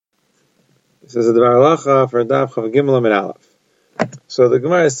This is a Dvar Halacha for Daf Chav Gimel Amid Aleph. So the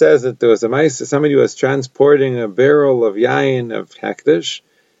Gemara says that there was somebody who was transporting a barrel of yain of hekdesh,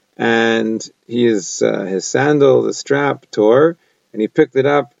 and his sandal, the strap, tore, and he picked it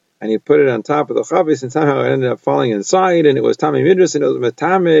up and he put it on top of the chavis, and somehow it ended up falling inside, and it was tamei midras, and it was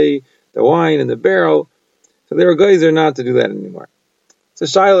metame, the wine in the barrel. So they were geyser not to do that anymore. So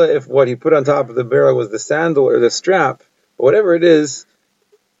shaila, if what he put on top of the barrel was the sandal or the strap, but whatever it is,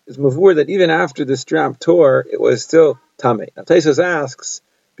 it's mavur that even after the strap tore, it was still tamei. Now Taisos asks,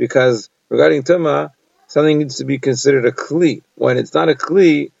 because regarding tumah, something needs to be considered a kli. When it's not a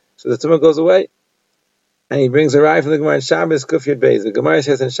kli, so the tumah goes away. And he brings a raya from the Gemara in Shabbos Kuf Yud Beis. The Gemara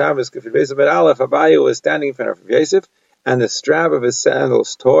says in Shabbos Kuf Yud Beis, but Aleph Abaye was standing in front of Yosef, and the strap of his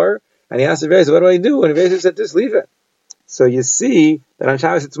sandals tore, and he asked Yosef, what do I do? And Yosef said, just leave it. So you see that on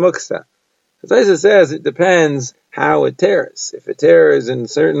Shabbos it's muksa. So Taisos says it depends how it tears. If it tears in a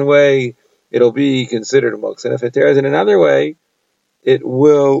certain way, it'll be considered a muksa. And if it tears in another way, it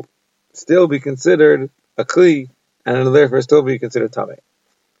will still be considered a kli, and it'll therefore still be considered tamei.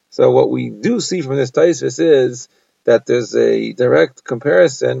 So what we do see from this Taisos is that there's a direct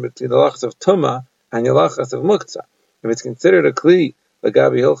comparison between the halachas of tumah and the halachas of muksa. If it's considered a kli,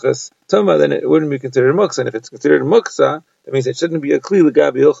 l'gabi hilchas tumah, then it wouldn't be considered muksa. And if it's considered muksa, that means it shouldn't be a kli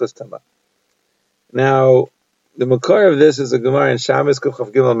l'gabi hilchas tumah. Now, the makar of this is a Gemara in Shabbos Kuf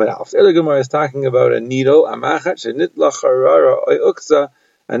Chav Gimel Amid Aleph. The other Gemara is talking about a needle, a machat shenitla charara oy uksa,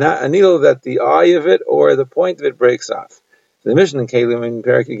 a needle that the eye of it or the point of it breaks off. The Mishnah in Kalim in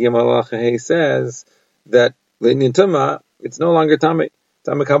Perek Gimel Halacha says that l'inyan tumah, it's no longer tamei.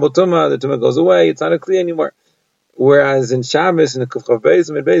 Tamei kabel tumah, the tumah goes away, it's not a kli anymore. Whereas in Shabbos, in the Kuf Chav Beis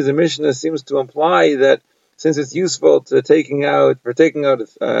Amid Beis, the Mishnah seems to imply that since it's useful to taking out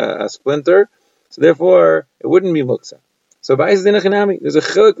a splinter, so therefore it wouldn't be muksa. So there's a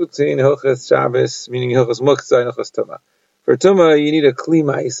chiluk between hilchas Shabbos, meaning hilchas muksa, and hilchas tumah. For tumah, you need a kli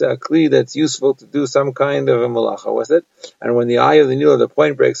ma'isa, a kli that's useful to do some kind of a malacha with it. And when the eye of the needle, the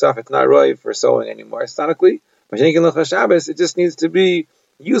point breaks off, it's not right for sewing anymore. It's not a kli. But in hilchas Shabbos, it just needs to be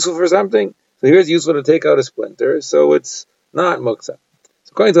useful for something. So here it's useful to take out a splinter, so it's not muksa.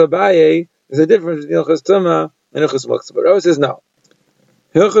 So according to Abaye, there's a difference between hilchas tumah and hilchas muksa. But Rava says no.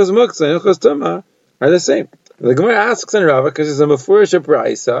 Hilchas muksa and hilchas tumah are the same. The Gemara asks in Rava because there's a mefurish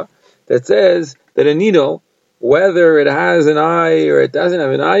brayso that says that a needle, whether it has an eye or it doesn't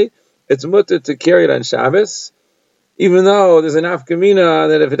have an eye, it's mutter to carry it on Shabbos, even though there's an afkamina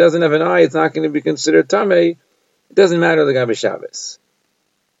that if it doesn't have an eye, it's not going to be considered tamei. It doesn't matter the Gabi Shabbos.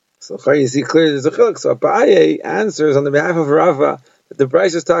 So you see clearly there's a chiluk. So Abaye answers on the behalf of Rava that the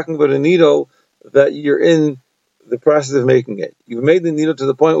brayso is talking about a needle that you're in the process of making it. You've made the needle to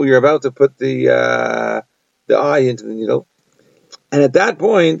the point where you're about to put the eye into the needle. And at that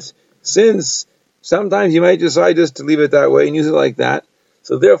point, since sometimes you might decide just to leave it that way and use it like that,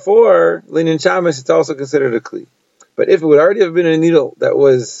 so therefore, l'inyan Shabbos, it's also considered a kli. But if it would already have been a needle that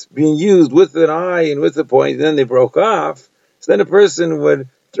was being used with an eye and with the point, and then they broke off, so then a person would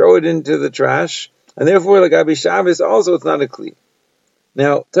throw it into the trash, and therefore, like Abi Shabbos, also it's not a kli.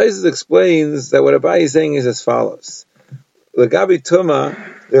 Now, Taisos explains that what Abaye is saying is as follows. L'gabi tumah,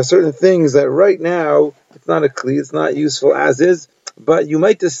 there are certain things that right now, it's not a kli, it's not useful as is, but you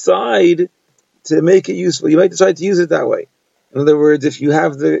might decide to make it useful. You might decide to use it that way. In other words, if you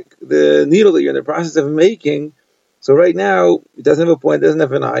have the needle that you're in the process of making, so right now, it doesn't have a point, it doesn't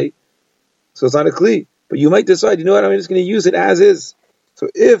have an eye, so it's not a kli. But you might decide, you know what, I'm just going to use it as is. So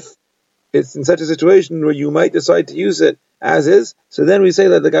if it's in such a situation where you might decide to use it as is, so then we say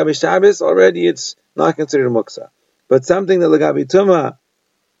that the Gabi Shabbos, already it's not considered a muksa. But something that the Gabi Tumah,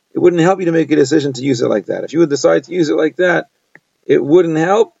 it wouldn't help you to make a decision to use it like that. If you would decide to use it like that, it wouldn't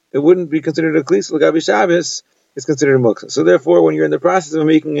help, it wouldn't be considered a kli, so the Gabi Shabbos is considered a muksa. So therefore, when you're in the process of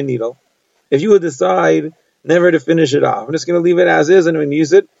making a needle, if you would decide never to finish it off, I'm just going to leave it as is and I'm going to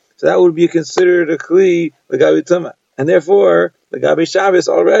use it, so that would be considered a kli, the Gabi Tumah. And therefore, the Gabi Shabbos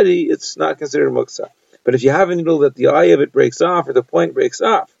already, it's not considered a muksa. But if you have a needle that the eye of it breaks off or the point breaks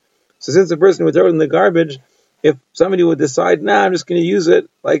off, so since the person would throw it in the garbage, if somebody would decide, I'm just going to use it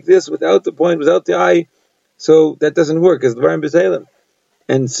like this without the point, without the eye, so that doesn't work as Dvar b'Salem.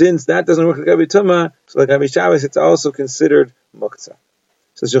 And since that doesn't work like Gabi Tumah, so like Gabi Shabbos, it's also considered muksa.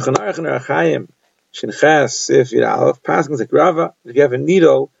 So Shulchan Aruch and Arachayim, Shinches, Sif, Yud Aleph, Paskins like Rava, if you have a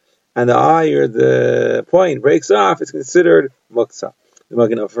needle and the eye or the point breaks off, it's considered muksa. The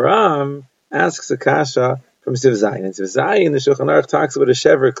Magen Avraham asks a kasha from Siv Zayin. And Siv Zayin, the Shulchan Aruch talks about a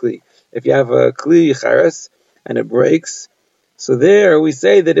shever kli. If you have a kli charas and it breaks, so there we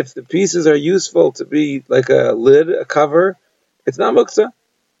say that if the pieces are useful to be like a lid, a cover, it's not muksa.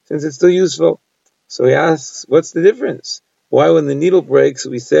 since it's still useful. So he asks, what's the difference? Why when the needle breaks,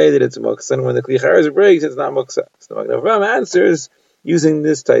 we say that it's muksa, and when the kli charetz breaks, it's not muksa? So Magen Avraham answers using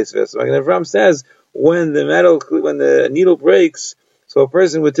this taisva. So Magen Avraham says, when the needle breaks, so a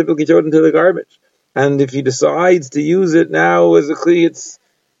person would typically throw it into the garbage. And if he decides to use it now as a kli, it's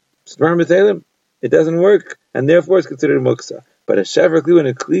dvar b'teilim. It doesn't work, and therefore it's considered muksa. But a shever kli, when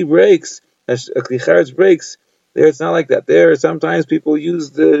a kli breaks, a kli charetz breaks, there it's not like that. There, sometimes people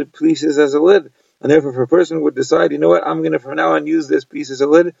use the pieces as a lid, and therefore if a person would decide, you know what, I'm going to from now on use this piece as a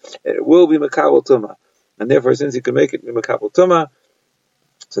lid, it will be makabel tuma. And therefore, since he can make it makabel tuma,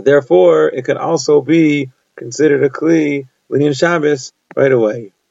 so therefore it can also be considered a kli linyan Shabbos right away.